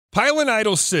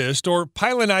Pilonidal cyst or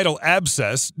pilonidal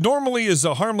abscess normally is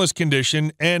a harmless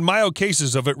condition and mild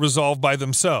cases of it resolve by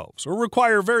themselves or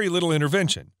require very little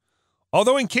intervention.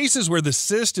 Although in cases where the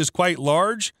cyst is quite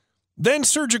large, then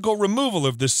surgical removal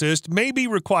of the cyst may be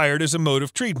required as a mode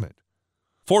of treatment.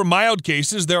 For mild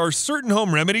cases, there are certain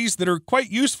home remedies that are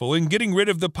quite useful in getting rid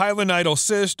of the pilonidal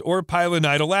cyst or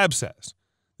pilonidal abscess.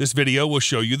 This video will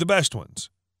show you the best ones.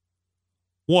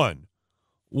 1.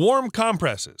 Warm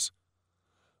compresses.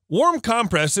 Warm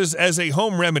compresses as a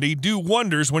home remedy do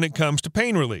wonders when it comes to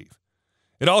pain relief.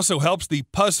 It also helps the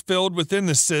pus filled within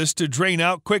the cyst to drain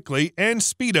out quickly and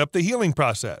speed up the healing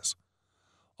process.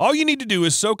 All you need to do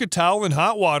is soak a towel in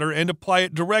hot water and apply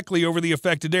it directly over the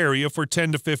affected area for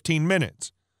 10 to 15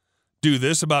 minutes. Do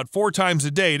this about 4 times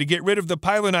a day to get rid of the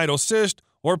pilonidal cyst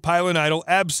or pilonidal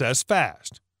abscess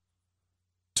fast.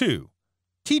 2.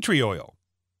 Tea tree oil.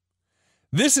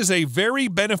 This is a very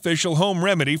beneficial home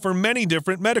remedy for many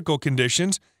different medical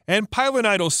conditions, and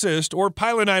pilonidal cyst or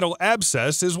pilonidal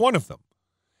abscess is one of them.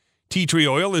 Tea tree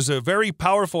oil is a very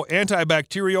powerful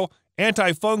antibacterial,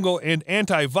 antifungal, and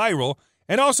antiviral,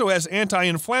 and also has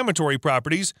anti-inflammatory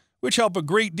properties which help a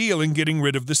great deal in getting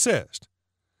rid of the cyst.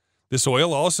 This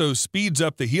oil also speeds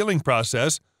up the healing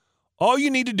process. All you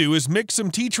need to do is mix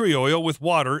some tea tree oil with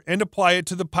water and apply it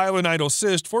to the pilonidal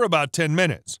cyst for about 10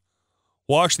 minutes.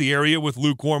 Wash the area with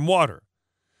lukewarm water.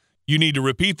 You need to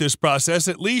repeat this process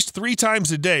at least 3 times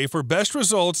a day for best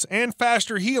results and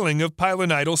faster healing of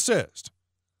pilonidal cyst.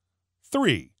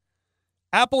 3.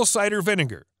 Apple cider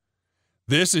vinegar.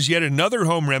 This is yet another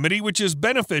home remedy which is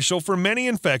beneficial for many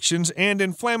infections and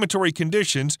inflammatory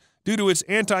conditions due to its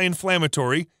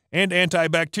anti-inflammatory and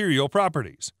antibacterial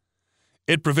properties.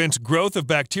 It prevents growth of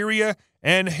bacteria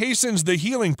and hastens the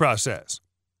healing process.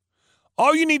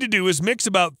 All you need to do is mix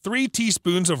about 3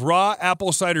 teaspoons of raw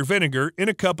apple cider vinegar in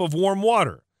a cup of warm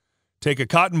water. Take a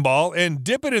cotton ball and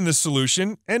dip it in the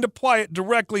solution and apply it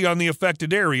directly on the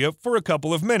affected area for a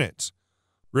couple of minutes.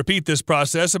 Repeat this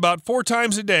process about 4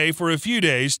 times a day for a few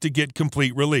days to get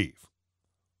complete relief.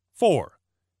 4.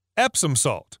 Epsom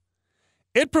salt.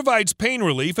 It provides pain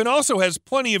relief and also has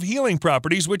plenty of healing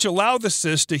properties which allow the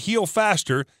cyst to heal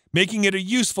faster, making it a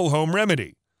useful home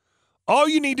remedy. All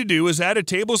you need to do is add a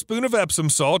tablespoon of Epsom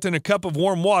salt in a cup of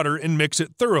warm water and mix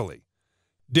it thoroughly.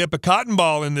 Dip a cotton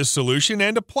ball in this solution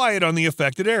and apply it on the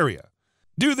affected area.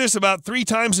 Do this about 3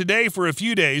 times a day for a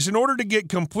few days in order to get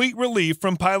complete relief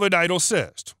from pilonidal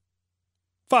cyst.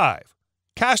 5.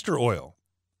 Castor oil.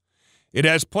 It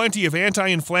has plenty of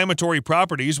anti-inflammatory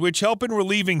properties which help in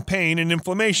relieving pain and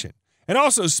inflammation, and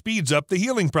also speeds up the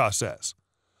healing process.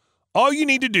 All you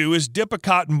need to do is dip a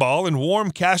cotton ball in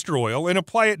warm castor oil and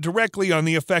apply it directly on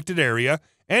the affected area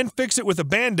and fix it with a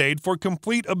Band-Aid for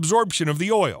complete absorption of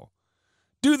the oil.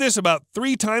 Do this about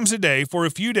 3 times a day for a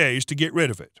few days to get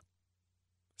rid of it.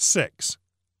 6.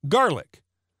 Garlic.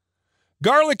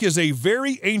 Garlic is a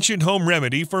very ancient home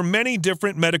remedy for many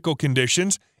different medical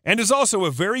conditions and is also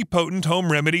a very potent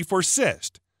home remedy for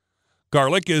cyst.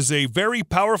 Garlic is a very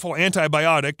powerful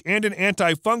antibiotic and an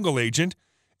antifungal agent.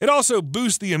 It also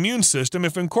boosts the immune system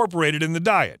if incorporated in the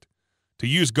diet. To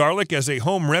use garlic as a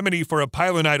home remedy for a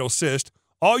pilonidal cyst,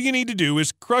 all you need to do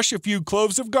is crush a few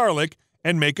cloves of garlic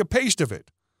and make a paste of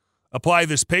it. Apply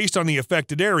this paste on the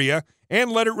affected area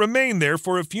and let it remain there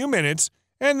for a few minutes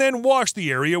and then wash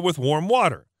the area with warm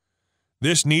water.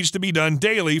 This needs to be done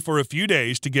daily for a few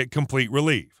days to get complete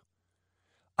relief.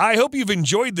 I hope you've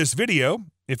enjoyed this video.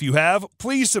 If you have,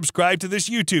 please subscribe to this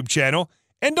YouTube channel.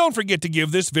 And don't forget to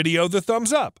give this video the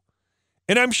thumbs up.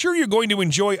 And I'm sure you're going to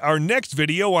enjoy our next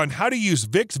video on how to use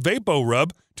Vicks Vapo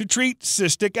Rub to treat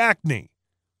cystic acne.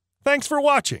 Thanks for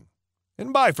watching,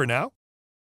 and bye for now.